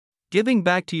Giving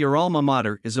back to your alma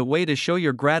mater is a way to show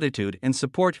your gratitude and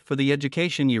support for the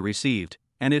education you received,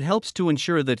 and it helps to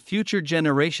ensure that future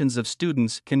generations of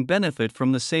students can benefit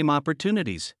from the same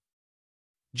opportunities.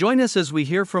 Join us as we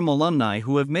hear from alumni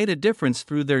who have made a difference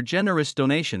through their generous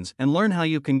donations and learn how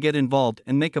you can get involved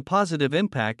and make a positive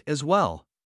impact as well.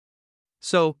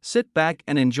 So, sit back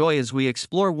and enjoy as we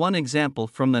explore one example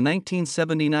from the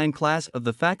 1979 class of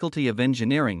the Faculty of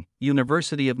Engineering,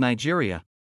 University of Nigeria.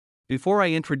 Before I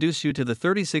introduce you to the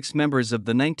 36 members of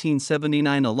the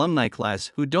 1979 alumni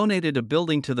class who donated a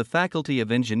building to the Faculty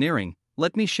of Engineering,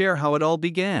 let me share how it all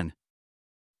began.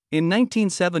 In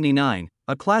 1979,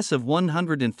 a class of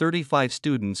 135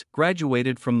 students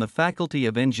graduated from the Faculty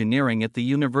of Engineering at the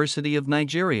University of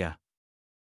Nigeria.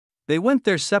 They went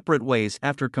their separate ways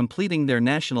after completing their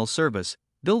national service,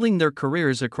 building their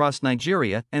careers across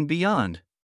Nigeria and beyond.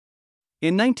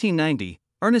 In 1990,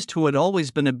 Ernest, who had always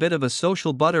been a bit of a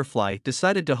social butterfly,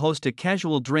 decided to host a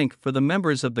casual drink for the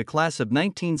members of the class of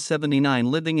 1979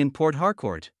 living in Port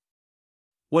Harcourt.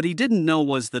 What he didn't know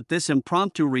was that this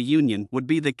impromptu reunion would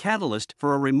be the catalyst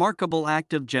for a remarkable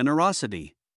act of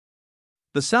generosity.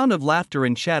 The sound of laughter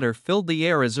and chatter filled the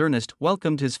air as Ernest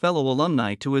welcomed his fellow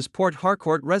alumni to his Port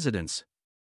Harcourt residence.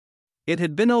 It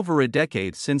had been over a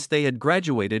decade since they had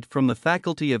graduated from the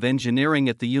Faculty of Engineering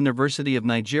at the University of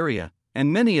Nigeria,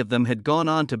 and many of them had gone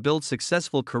on to build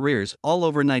successful careers all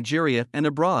over Nigeria and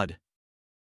abroad.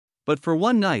 But for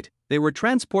one night, they were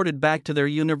transported back to their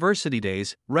university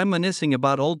days, reminiscing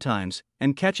about old times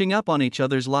and catching up on each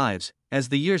other's lives. As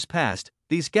the years passed,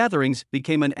 these gatherings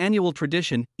became an annual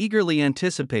tradition eagerly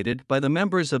anticipated by the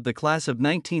members of the class of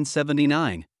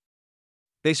 1979.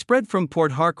 They spread from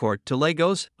Port Harcourt to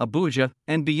Lagos, Abuja,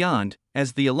 and beyond,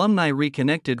 as the alumni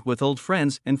reconnected with old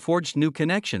friends and forged new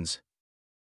connections.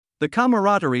 The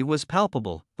camaraderie was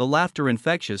palpable, the laughter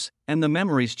infectious, and the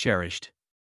memories cherished.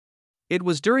 It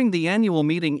was during the annual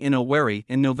meeting in Owerri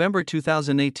in November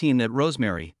 2018 that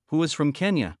Rosemary, who was from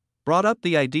Kenya, brought up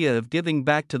the idea of giving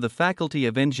back to the Faculty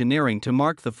of Engineering to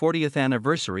mark the 40th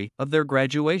anniversary of their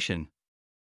graduation.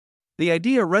 The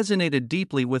idea resonated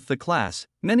deeply with the class,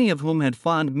 many of whom had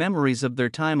fond memories of their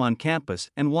time on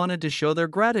campus and wanted to show their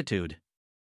gratitude.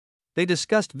 They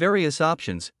discussed various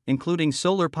options, including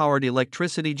solar-powered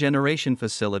electricity generation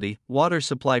facility, water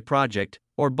supply project,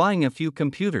 or buying a few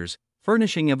computers,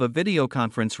 furnishing of a video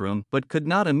conference room, but could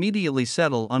not immediately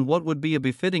settle on what would be a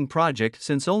befitting project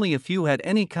since only a few had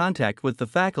any contact with the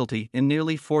faculty in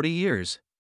nearly 40 years.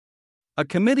 A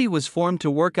committee was formed to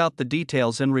work out the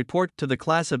details and report to the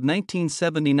class of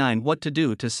 1979 what to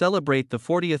do to celebrate the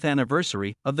 40th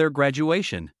anniversary of their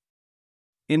graduation.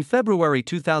 In February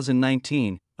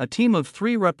 2019, a team of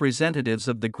 3 representatives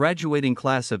of the graduating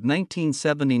class of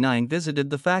 1979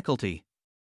 visited the faculty.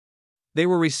 They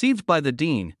were received by the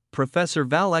dean, Professor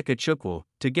Val Ekachukwu,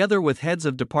 together with heads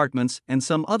of departments and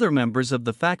some other members of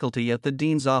the faculty at the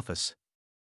dean's office.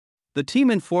 The team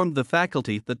informed the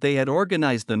faculty that they had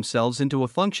organized themselves into a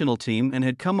functional team and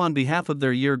had come on behalf of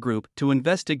their year group to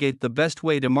investigate the best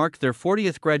way to mark their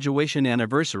 40th graduation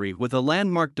anniversary with a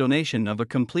landmark donation of a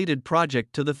completed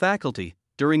project to the faculty.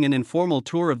 During an informal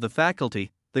tour of the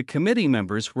faculty, the committee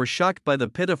members were shocked by the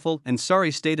pitiful and sorry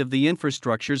state of the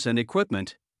infrastructures and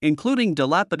equipment, including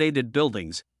dilapidated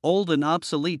buildings, old and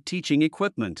obsolete teaching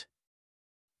equipment.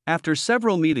 After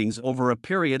several meetings over a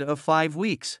period of 5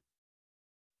 weeks,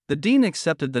 the dean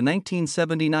accepted the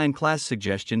 1979 class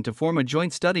suggestion to form a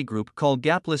joint study group called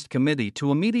Gap List Committee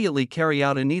to immediately carry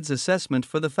out a needs assessment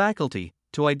for the faculty,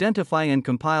 to identify and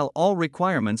compile all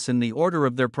requirements in the order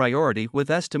of their priority with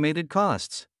estimated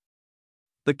costs.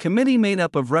 The committee, made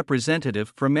up of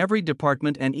representatives from every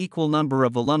department and equal number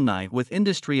of alumni with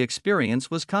industry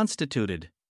experience, was constituted.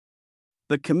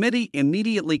 The committee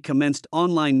immediately commenced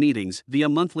online meetings via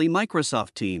monthly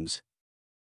Microsoft Teams.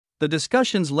 The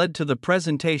discussions led to the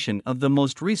presentation of the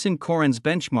most recent Coran's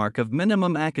benchmark of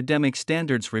minimum academic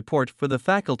standards report for the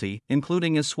faculty,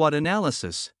 including a SWOT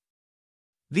analysis.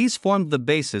 These formed the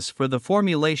basis for the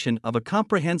formulation of a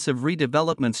comprehensive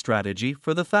redevelopment strategy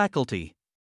for the faculty.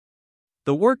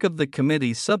 The work of the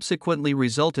committee subsequently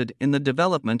resulted in the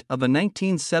development of a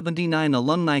 1979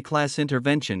 alumni class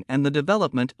intervention and the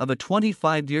development of a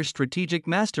 25-year strategic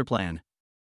master plan.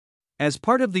 As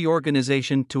part of the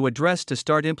organization to address to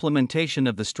start implementation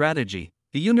of the strategy,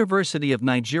 the University of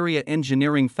Nigeria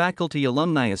Engineering Faculty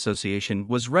Alumni Association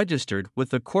was registered with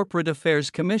the Corporate Affairs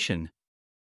Commission.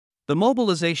 The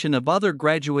mobilization of other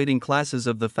graduating classes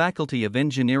of the Faculty of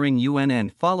Engineering UNN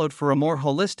followed for a more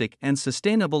holistic and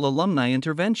sustainable alumni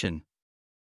intervention.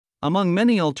 Among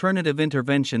many alternative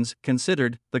interventions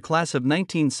considered, the class of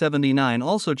 1979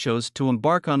 also chose to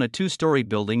embark on a two-story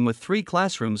building with 3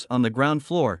 classrooms on the ground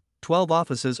floor, 12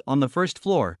 offices on the first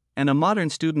floor, and a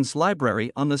modern students'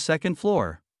 library on the second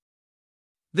floor.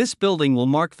 This building will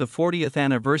mark the 40th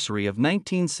anniversary of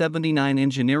 1979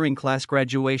 engineering class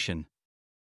graduation.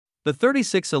 The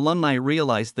 36 alumni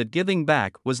realized that giving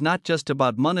back was not just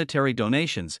about monetary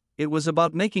donations, it was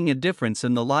about making a difference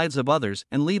in the lives of others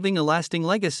and leaving a lasting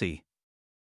legacy.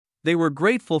 They were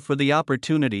grateful for the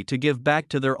opportunity to give back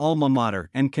to their alma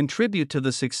mater and contribute to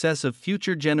the success of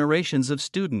future generations of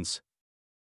students.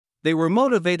 They were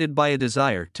motivated by a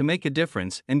desire to make a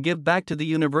difference and give back to the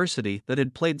university that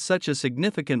had played such a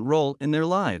significant role in their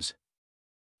lives.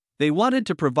 They wanted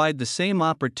to provide the same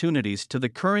opportunities to the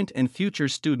current and future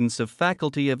students of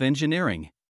Faculty of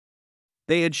Engineering.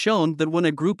 They had shown that when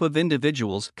a group of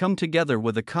individuals come together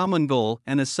with a common goal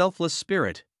and a selfless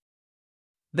spirit,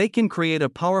 they can create a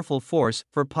powerful force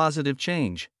for positive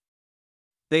change.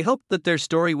 They hoped that their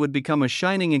story would become a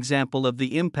shining example of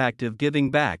the impact of giving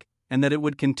back, and that it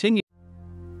would continue.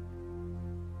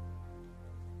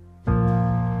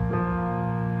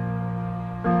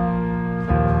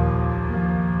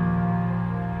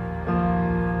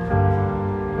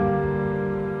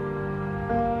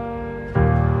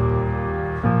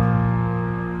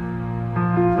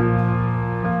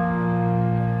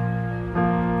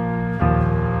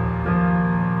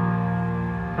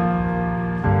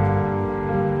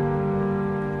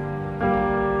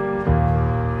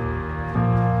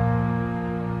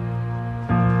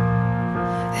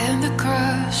 And the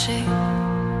crushing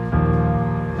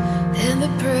and the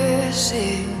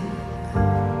pressing,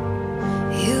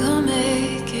 you are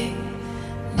making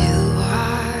new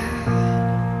wine.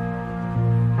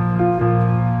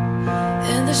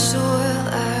 And the soil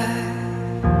I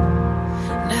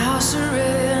now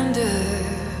surrender,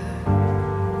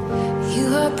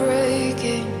 you are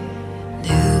breaking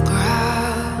new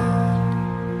ground.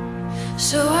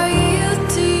 So I yield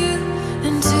to you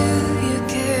and to your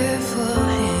careful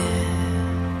hand.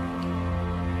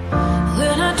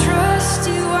 When I trust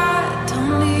you, I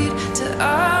don't need to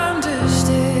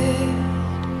understand.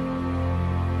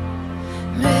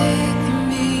 Make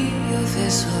me your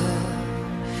vessel,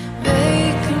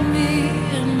 make me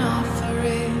an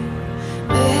offering,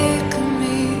 make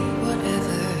me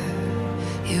whatever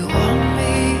you want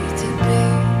me to be.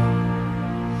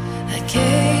 I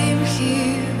came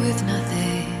here with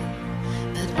nothing,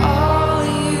 but all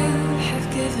you have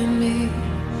given me.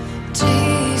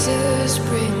 Jesus,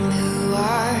 bring new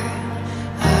wine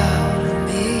out of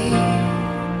me.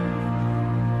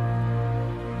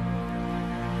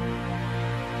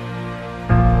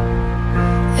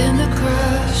 In the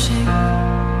crushing,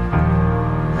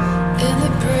 in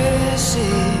the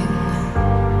pressing,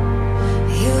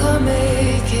 you are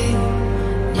making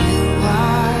new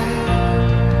wine.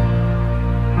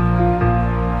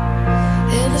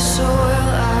 In the soil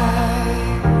I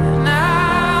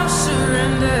now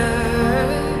surrender,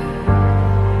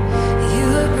 you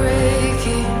are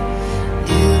breaking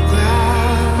new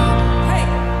ground. Hey.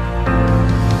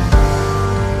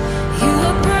 You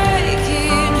are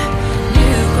breaking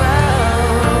new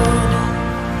ground.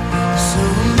 So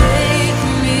make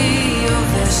me your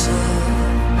vessel,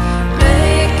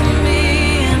 make me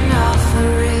an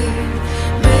offering,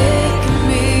 make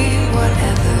me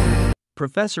whatever.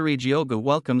 Professor Ejiogu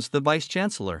welcomes the Vice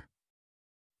Chancellor.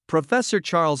 Professor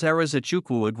Charles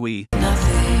Arazichukwu.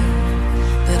 Nothing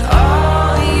but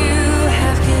all you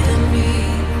have given me.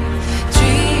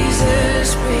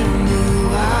 Jesus, bring new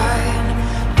wine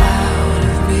out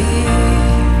of me.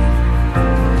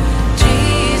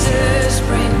 Jesus,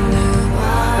 bring new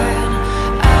wine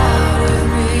out of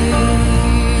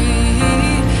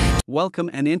me. Welcome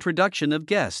and introduction of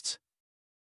guests.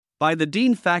 By the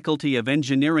Dean Faculty of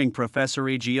Engineering Professor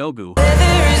Ejiogu. Where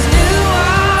there is new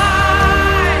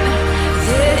wine,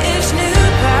 there is new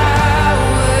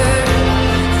power,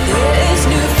 there is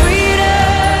new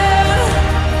freedom,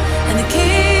 and the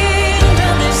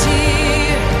kingdom is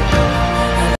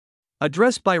here.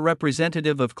 Addressed by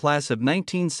representative of class of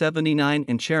 1979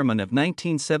 and chairman of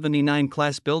 1979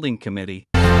 Class Building Committee.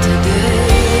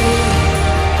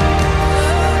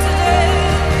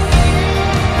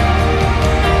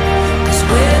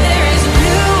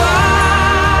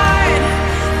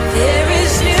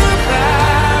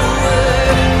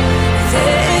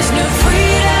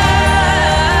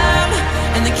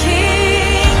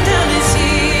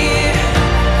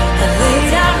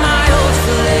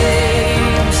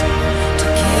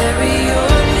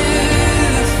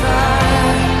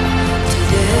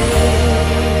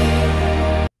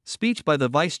 speech by the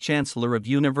Vice Chancellor of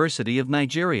University of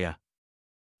Nigeria.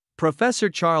 Professor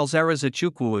Charles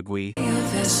Arizachukwuegui.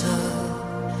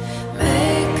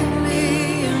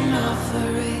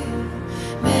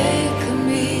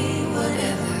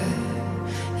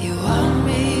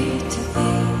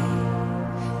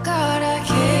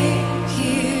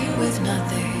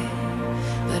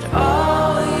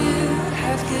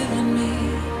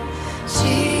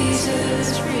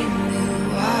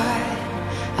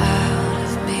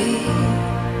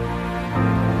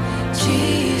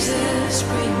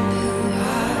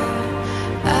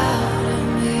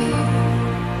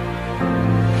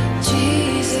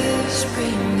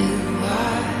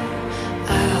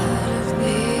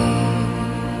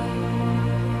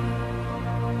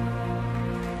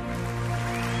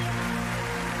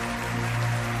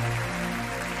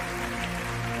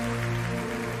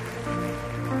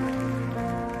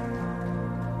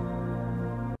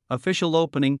 Official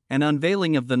opening and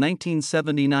unveiling of the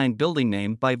 1979 building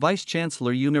name by Vice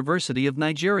Chancellor University of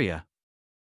Nigeria.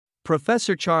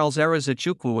 Professor Charles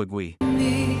Arizachukwuegui.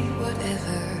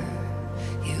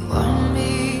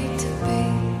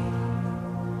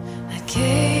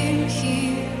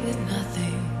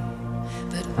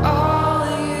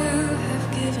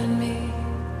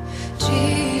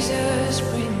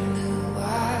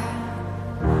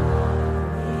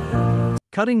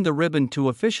 Cutting the ribbon to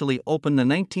officially open the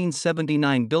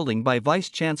 1979 building by Vice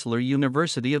Chancellor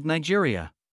University of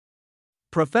Nigeria.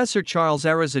 Professor Charles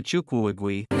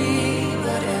Arizachukwuegui.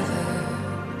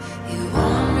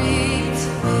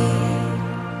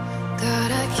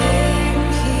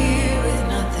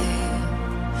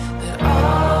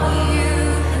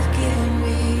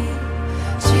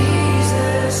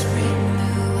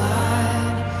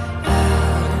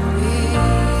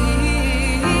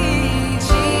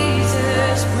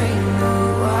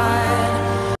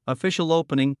 Official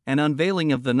opening and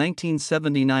unveiling of the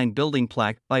 1979 building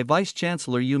plaque by Vice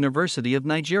Chancellor University of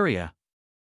Nigeria.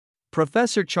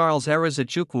 Professor Charles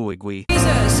Arizachukwuegui.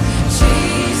 Jesus.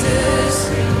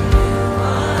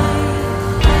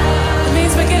 It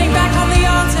means we're getting back on the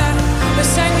altar. We're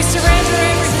saying we surrender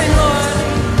everything, Lord.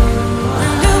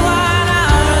 Renew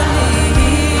out of me.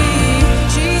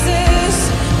 Jesus,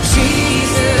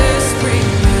 bring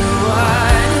new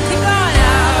wine. Come on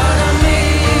out of me.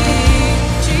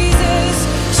 Jesus,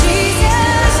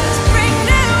 bring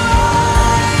new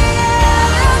wine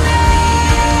out of me.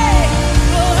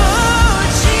 Oh,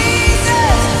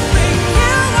 Jesus, bring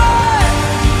new wine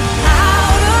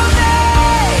out of me.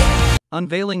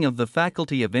 Unveiling of the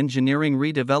Faculty of Engineering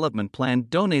Redevelopment Plan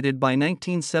donated by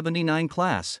 1979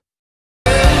 class.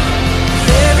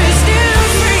 There is new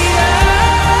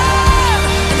freedom,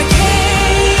 the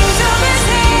kingdom is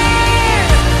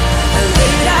here. I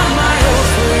lay down my old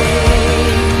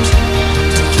flames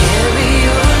to carry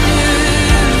your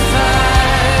new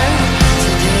fire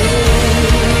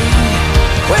today.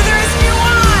 Where there is new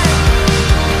wine,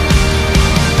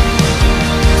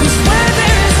 'cause where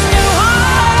there is new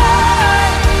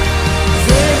wine,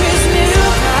 there is new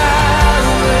power.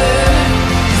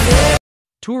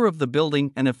 Tour of the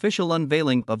building and official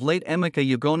unveiling of late Emeka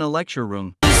Ugonna Lecture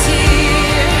Room. Is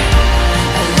here.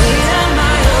 I lay down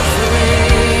my old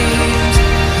flames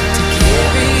to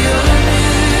carry your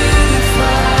new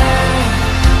fire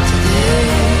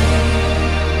today.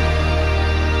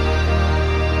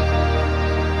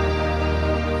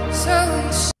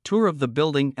 So Tour of the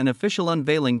building and official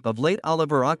unveiling of late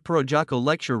Oliver Okporojako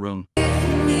Lecture Room.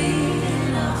 give me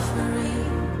an offering.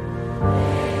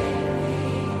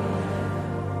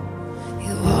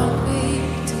 You want me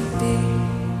to be.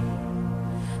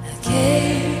 I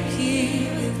came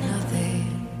here with nothing,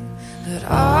 but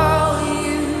all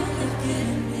you have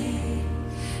given me.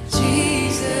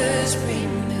 Jesus,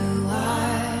 bring new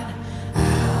wine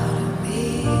out of me.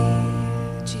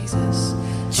 Jesus,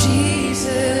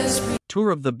 bring. Tour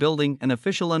of the building and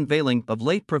official unveiling of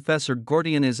late Professor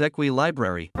Gordian Ezekwi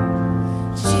Library.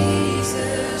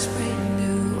 Jesus, bring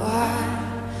new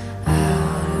wine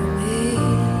out of me.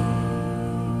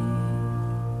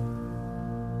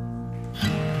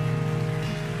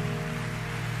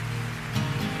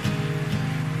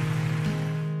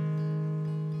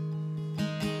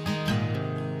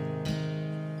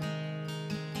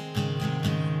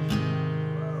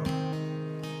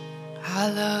 I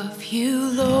love you,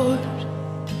 Lord.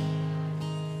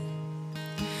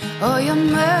 Oh, your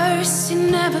mercy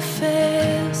never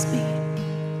fails me.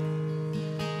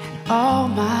 And all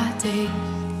my days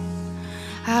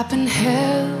I've been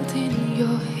held in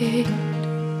your hand.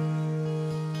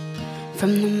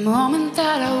 From the moment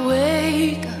that I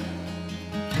wake up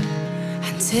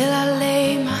until I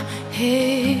lay my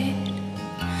head,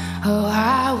 Oh,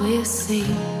 I will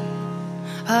sing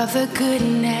of the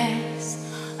goodness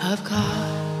of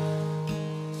God.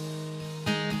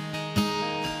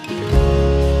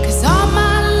 'Cause all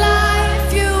my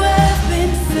life you have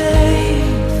been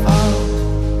faithful,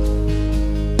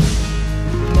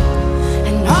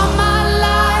 and all my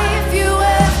life you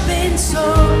have been so,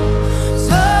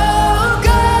 so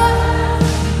good.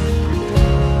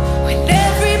 With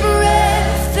every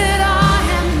breath that I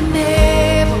am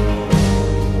able,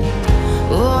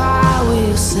 oh, I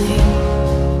will sing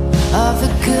of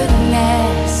the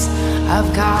goodness of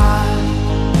God.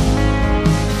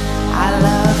 I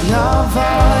love your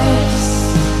voice.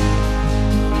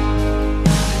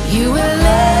 You will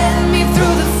lead me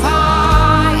through the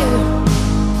fire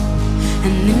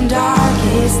and in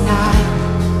darkest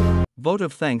night. Vote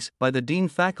of thanks by the Dean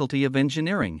Faculty of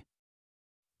Engineering,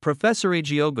 Professor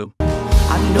Ejiogu.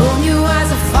 I've known you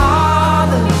as a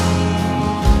father,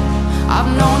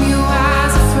 I've known you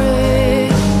as a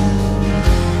friend,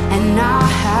 and I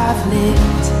have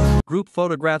lived. Group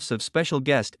photographs of special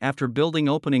guest after building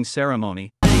opening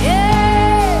ceremony.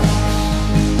 Yeah.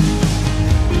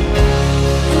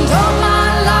 And all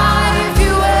my life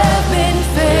you have been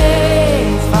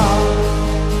faithful.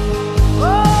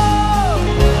 Oh.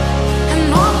 And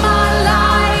all my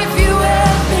life you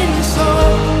have been so,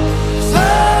 so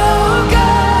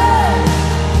good.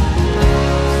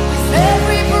 With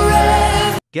every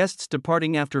breath. Guests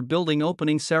departing after building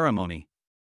opening ceremony.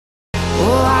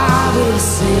 Oh, I will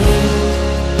sing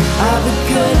of the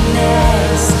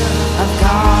goodness of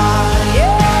God.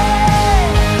 Yeah.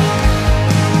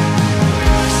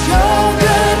 Your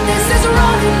goodness is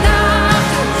running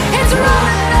after, it's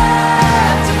running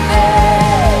after me.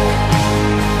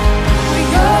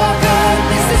 Your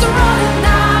goodness is running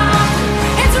after,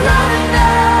 it's running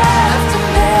after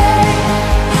me.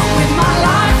 With my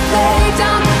life laid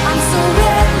down, I'm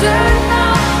surrendered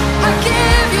now. I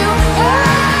give you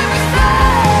everything.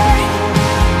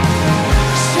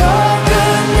 Your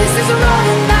goodness is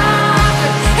running after,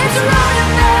 it's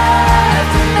running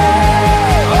after me.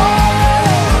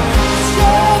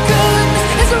 Your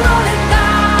goodness is running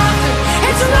after,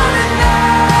 it's running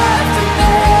after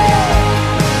me.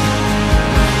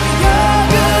 Your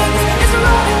goodness is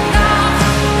running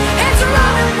after, it's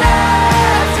running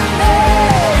after me.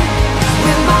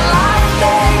 With my life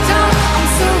laid down, I'm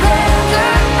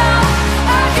surrendered now.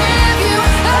 I give you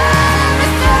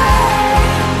everything.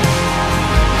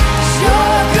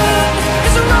 Your goodness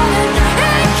is running,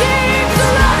 it keeps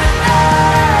running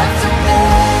after me.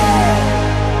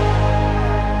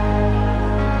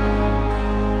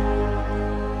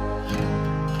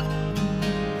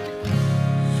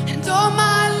 And all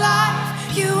my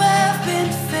life you have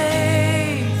been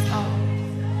faithful.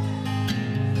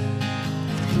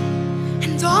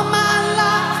 And all my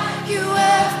life you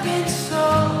have been so,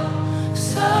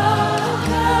 so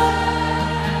good.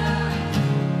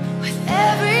 With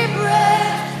every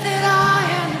breath that I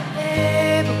am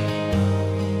able,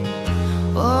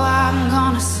 oh, I'm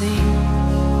gonna sing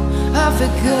of the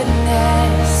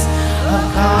goodness of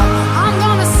God. I'm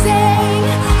gonna sing,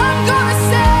 I'm gonna